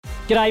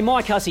G'day,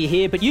 Mike Hussey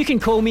here, but you can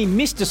call me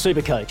Mr.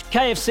 Supercoach.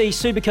 KFC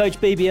Supercoach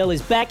BBL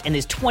is back and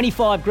there's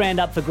 25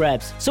 grand up for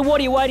grabs. So what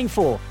are you waiting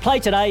for? Play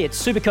today at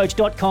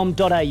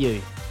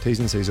supercoach.com.au. T's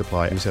and C's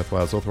apply. New South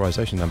Wales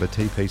authorisation number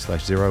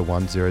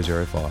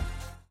TP/01005.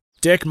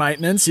 Deck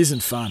maintenance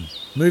isn't fun.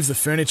 Move the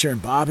furniture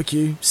and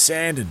barbecue,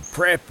 sand and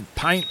prep,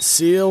 paint,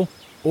 seal,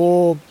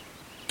 or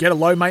get a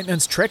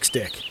low-maintenance Trex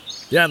deck.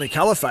 The only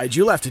colour fade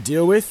you'll have to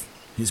deal with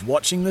is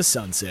watching the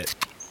sunset.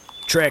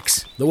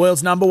 Trex, the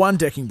world's #1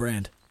 decking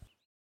brand.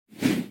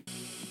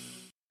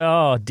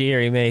 Oh,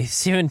 dearie me.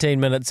 17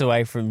 minutes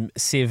away from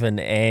 7,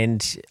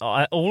 and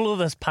all of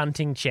this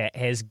punting chat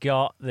has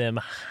got them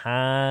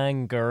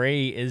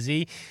hungry,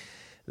 Izzy.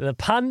 The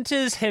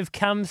punters have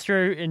come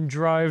through in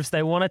droves.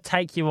 They want to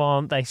take you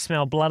on. They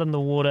smell blood in the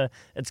water.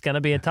 It's going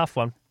to be a tough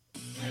one.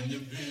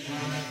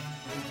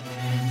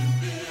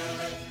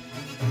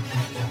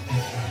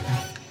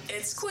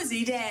 It's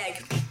Quizzy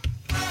Dag.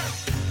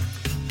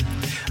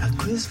 A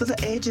quiz for the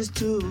ages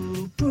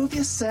to prove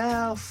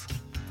yourself.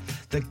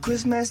 The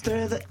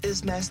quizmaster, the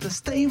ismaster,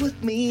 stay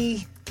with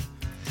me.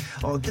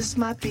 Or this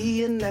might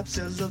be an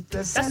absolute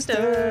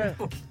disaster.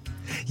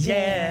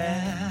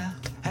 Yeah.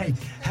 Hey,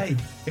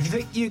 if you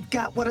think you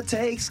got what it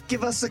takes,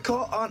 give us a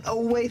call on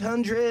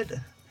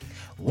 0800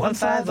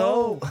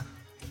 150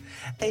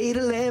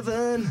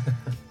 811.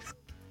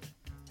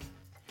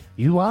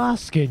 You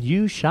ask and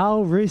you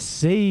shall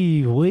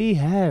receive. We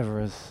have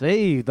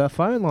received. The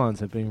phone lines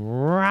have been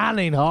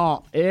running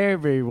hot.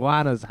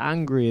 Everyone is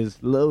hungry,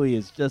 as Louis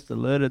has just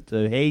alluded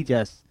to.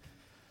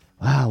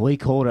 We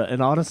called it.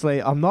 And honestly,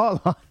 I'm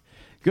not...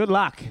 Good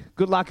luck.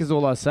 Good luck is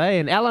all I say.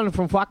 And Alan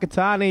from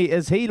Whakatane,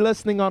 is he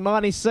listening on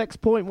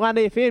 96.1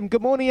 FM?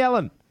 Good morning,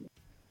 Alan.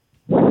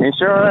 You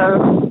sure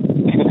is.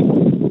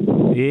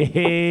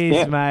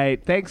 Yes,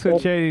 mate. Thanks for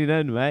tuning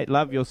in, mate.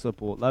 Love your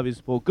support.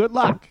 Good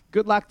luck.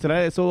 Good luck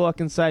today. That's all I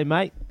can say,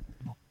 mate.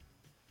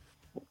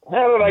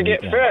 How did I get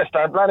first?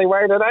 I bloody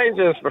waited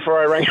ages before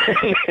I rang.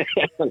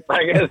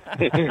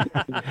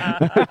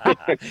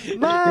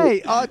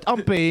 Mate,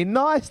 I'm being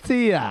nice to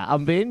you.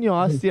 I'm giving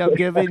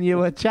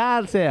you a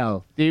chance,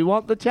 Al. Do you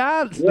want the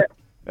chance?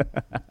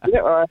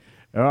 Yeah, all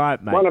right,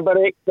 mate. Want a bit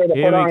extra to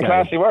put on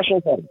Classy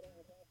Washington.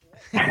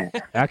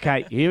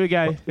 Okay, here we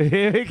go.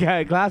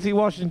 Classy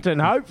Washington,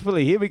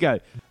 hopefully. Here we go.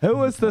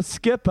 Who is the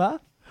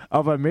skipper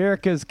of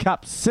America's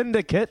Cup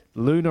syndicate,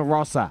 Luna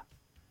Rossa?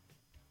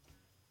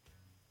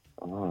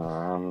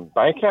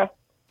 Baker?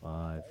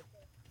 5.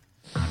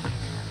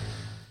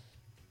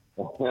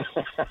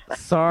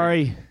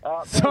 Sorry,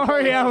 Alan.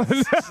 Sorry,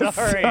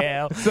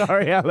 Al.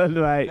 Sorry, Alan,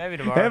 mate. Maybe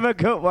tomorrow. Have a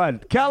good one.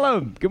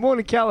 Callum. Good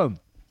morning, Callum.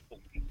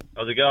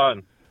 How's it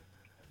going?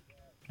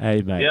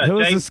 Hey, mate. Yeah, Who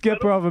is the James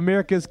skipper of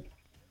America's...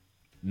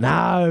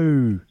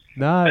 No,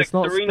 it's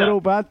not Serena.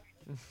 Spittle, bud.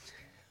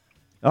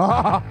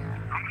 Oh.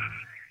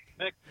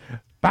 Nick.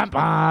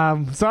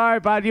 Bum. Sorry,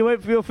 bud. You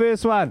went for your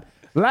first one.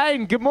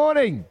 Lane, good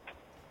morning.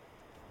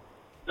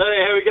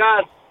 Hey, how we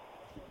going?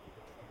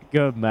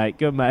 Good,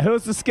 mate.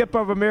 Who's the skipper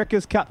of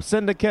America's Cup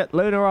syndicate,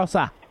 Luna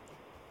Rossa?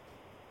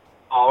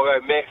 I'll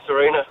go Max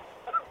Serena.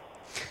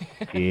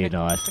 Yeah,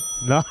 nice.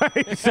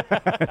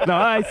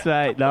 Nice,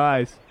 mate.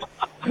 Nice.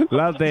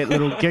 Love that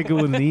little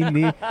giggle in the end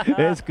there.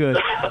 That's good.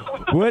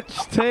 Which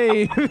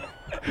team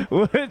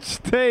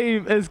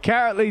is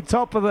currently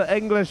top of the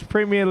English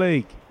Premier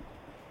League?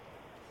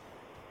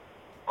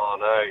 Oh,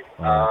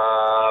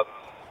 no.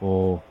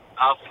 4,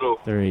 Arsenal.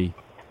 3,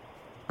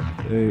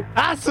 2.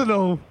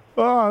 Arsenal!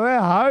 Oh,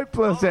 they're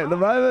hopeless at the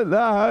moment.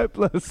 They're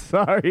hopeless.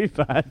 Sorry,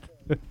 bud.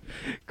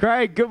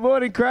 Craig, good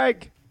morning,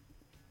 Craig.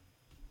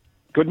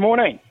 Good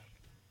morning.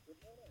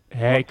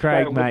 Hey,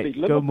 Craig, mate.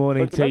 Good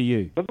morning to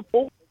you.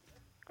 Liverpool?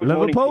 Good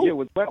Liverpool? morning to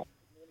you as well.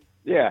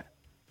 Yeah.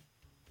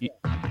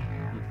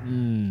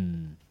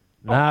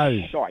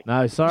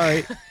 No,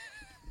 sorry.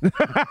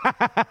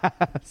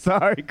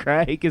 Sorry,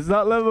 Craig. It's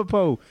not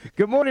Liverpool.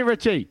 Good morning,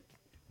 Richie.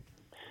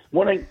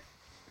 Morning.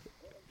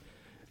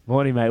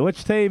 Morning, mate.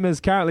 Which team is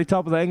currently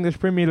top of the English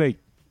Premier League?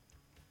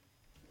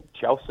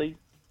 Chelsea.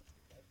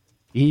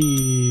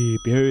 Yeah,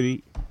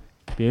 beauty.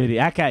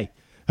 Okay.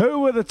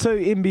 Who were the 2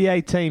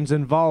 NBA teams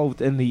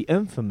involved in the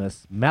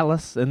infamous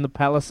Malice in the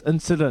Palace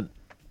incident?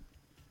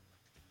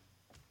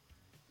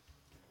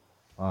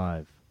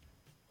 5,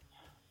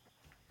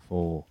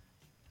 4,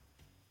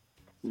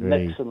 3.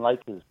 Knicks and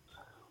Lakers.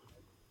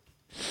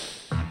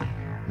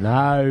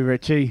 No,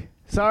 Richie.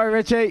 Sorry,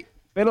 Richie.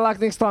 Better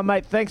luck next time,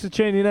 mate. Thanks for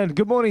tuning in.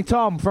 Good morning,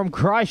 Tom from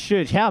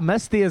Christchurch. How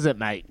misty is it,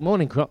 mate?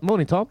 Morning,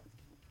 Tom.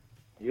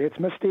 Yeah, it's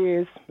misty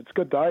as. It's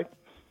good, though.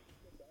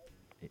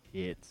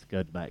 Yeah, it's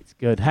good, mate. It's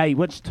good. Hey,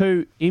 which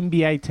 2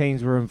 NBA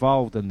teams were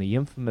involved in the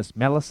infamous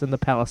Malice in the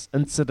Palace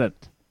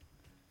incident?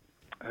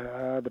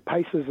 The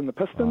Pacers and the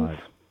Pistons. 5.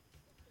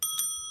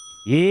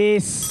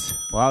 Yes.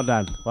 Well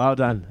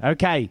done.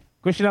 Okay,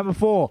 question number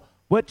 4.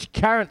 Which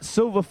current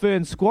Silver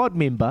Fern squad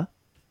member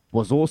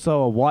was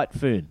also a White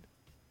Fern?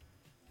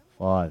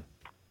 5.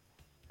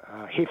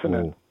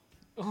 Heffernan.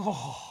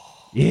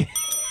 Yeah.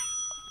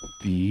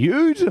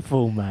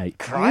 Beautiful, mate.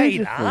 Great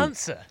Beautiful.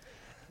 answer.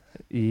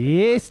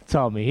 Yes,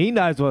 Tommy. He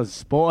knows what's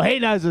sport. He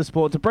knows the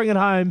sport. To bring it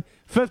home,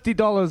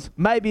 $50,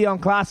 maybe on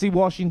Classy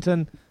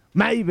Washington,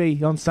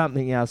 maybe on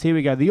something else. Here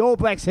we go. The All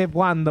Blacks have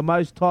won the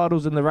most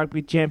titles in the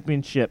Rugby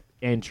Championship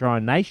and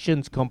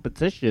Tri-Nations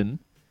competition.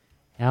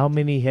 How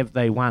many have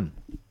they won?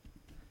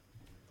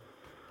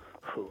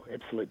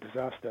 Absolute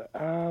disaster.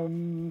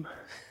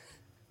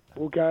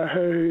 We'll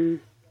go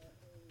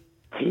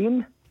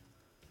 10.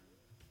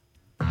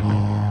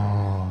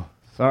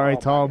 Sorry,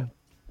 Tom.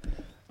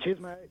 Cheers,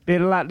 mate.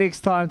 Better luck next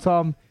time,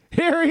 Tom.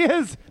 Here he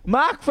is,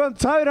 Mark from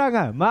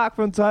Tauranga. Mark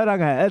from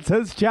Tauranga. It's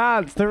his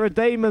chance to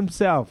redeem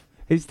himself.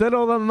 He's still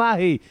on the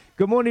mahi.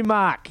 Good morning,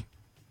 Mark.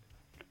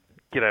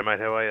 G'day, mate.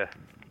 How are you?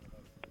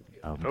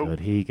 I'm good.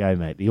 Here you go,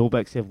 mate. The All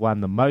Blacks have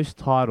won the most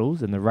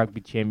titles in the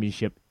Rugby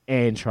Championship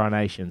and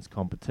Tri-Nations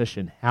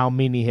competition. How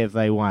many have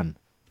they won?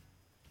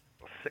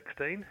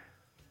 16.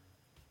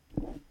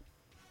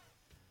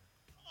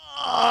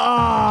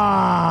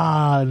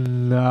 Oh,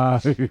 no.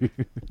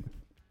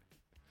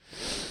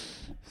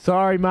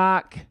 Sorry,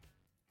 Mark.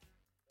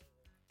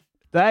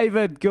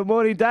 David. Good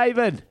morning,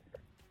 David.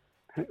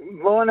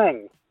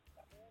 Morning.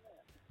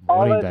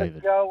 Morning, I'll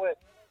David. go with,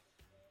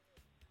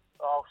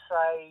 I'll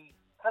say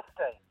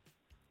 15.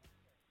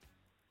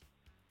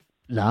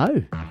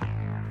 No.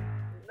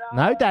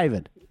 No,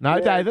 David. No,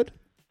 David.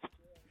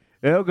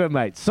 All good,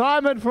 mate.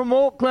 Simon from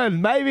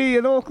Auckland. Maybe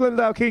in Auckland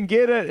they can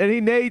get it, and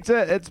he needs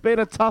it. It's been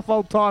a tough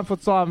old time for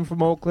Simon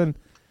from Auckland.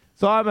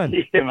 Simon,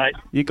 Yeah, mate.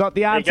 you got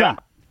the answer.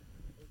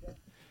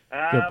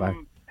 Good,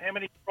 bro. How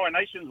many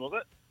Tri-Nations was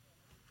it?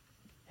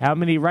 How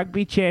many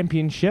Rugby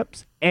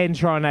Championships and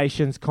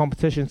Tri-Nations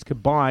competitions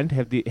combined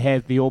have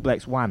the All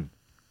Blacks won?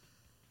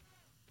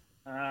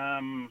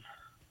 Was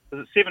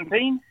it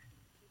 17?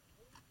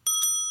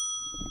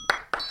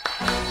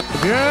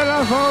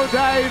 Beautiful,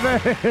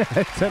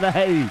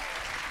 David.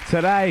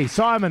 Today,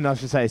 Simon, I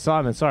should say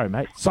Simon. Sorry,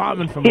 mate.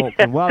 Simon from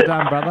Auckland. Well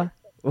done, brother.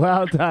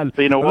 Well done.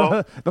 Been a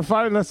while. The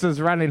phone list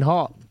is running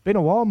hot. Been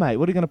a while, mate.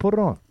 What are you going to put it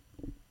on?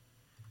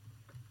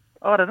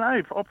 I don't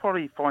know. I'll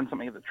probably find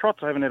something at the Trots.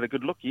 I haven't had a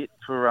good look yet.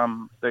 For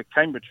the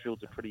Cambridge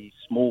fields are pretty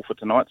small for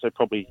tonight, so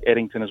probably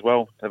Addington as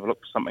well. Have a look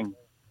for something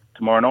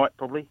tomorrow night,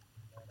 probably.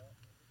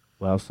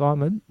 Well,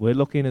 Simon, we're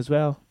looking as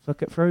well.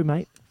 Flick it through,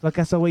 mate. Flick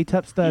us a wee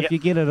tipster if Yep. you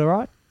get it, all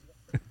right?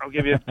 I'll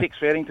give you a text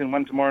for Addington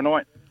one tomorrow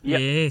night. Yep.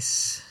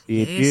 Yes.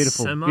 Yeah, Yes,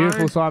 beautiful. Simo.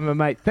 Beautiful, Simon,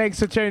 mate. Thanks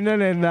for tuning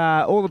in and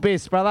all the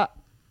best, brother.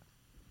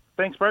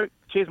 Thanks, bro.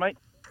 Cheers, mate.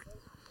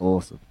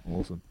 Awesome.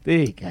 There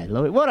you go,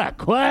 Louis. What a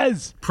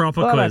quiz.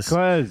 Proper What quiz. a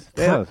quiz.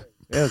 That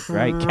was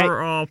great.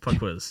 Proper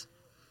quiz.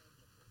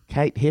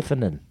 Kate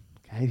Heffernan.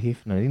 He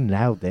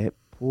nailed that.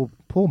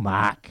 Poor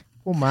Mark.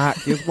 Poor Mark.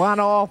 Just one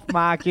off,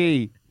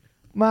 Marky.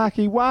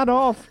 Marky, one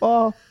off.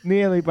 Oh,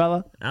 nearly,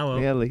 brother. Oh, well.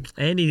 Nearly.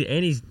 And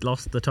he's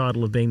lost the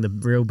title of being the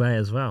real Bay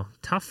as well.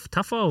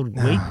 Tough old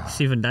week,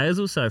 7 days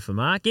or so for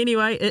Mark.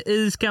 Anyway, it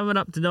is coming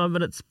up to 9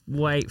 minutes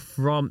away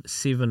from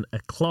 7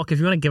 o'clock. If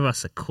you want to give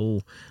us a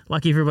call,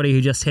 like everybody who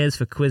just has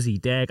for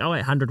Quizzy Dag,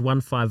 0800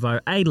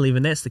 150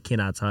 811. That's the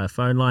Kennards Hire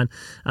phone line.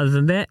 Other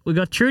than that, we've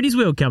got Trudy's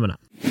Wheel coming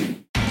up.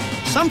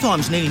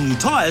 Sometimes needing new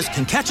tyres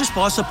can catch us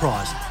by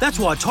surprise. That's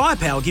why Tyre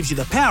Power gives you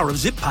the power of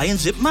Zip Pay and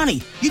Zip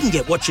Money. You can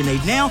get what you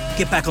need now,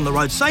 get back on the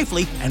road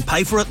safely and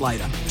pay for it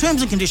later.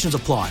 Terms and conditions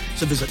apply.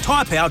 So visit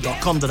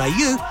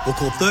tyrepower.com.au or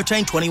call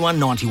 13 21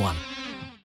 91.